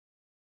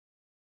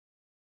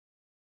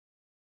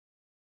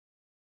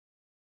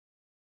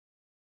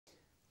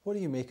What do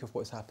you make of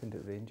what's happened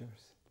at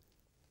Rangers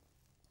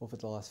over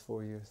the last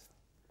 4 years?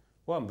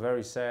 Well, I'm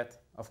very sad,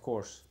 of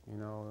course, you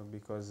know,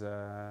 because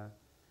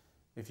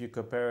if you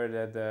compare it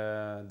at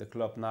the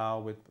club now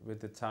with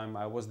the time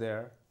I was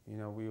there, you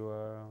know, we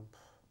were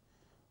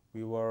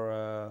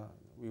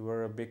we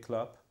were a big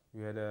club.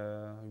 We had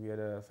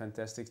a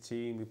fantastic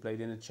team. We played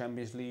in the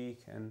Champions League,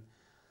 and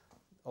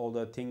all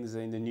the things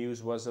in the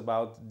news was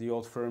about the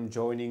old firm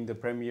joining the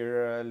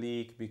Premier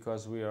League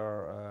because we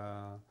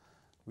are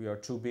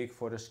too big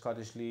for the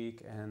Scottish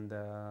League. And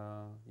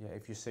yeah,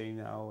 if you say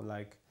now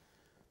like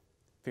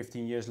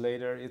 15 years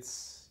later,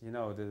 it's, you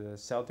know, the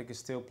Celtic is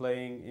still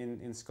playing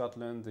in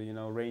Scotland. You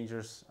know,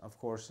 Rangers, of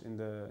course, in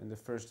the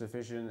first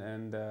division,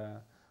 and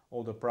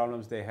all the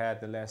problems they had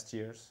the last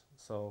years.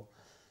 So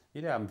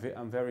yeah,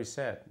 I'm very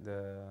sad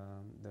the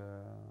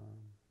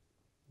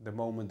the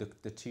moment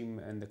the team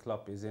and the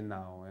club is in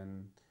now,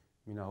 and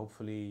you know,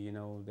 hopefully, you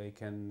know, they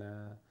can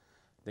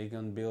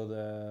build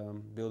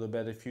a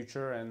better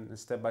future, and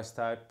step by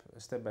step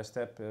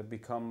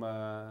become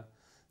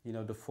you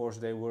know, the force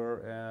they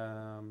were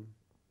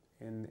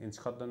in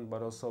Scotland,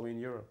 but also in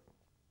Europe.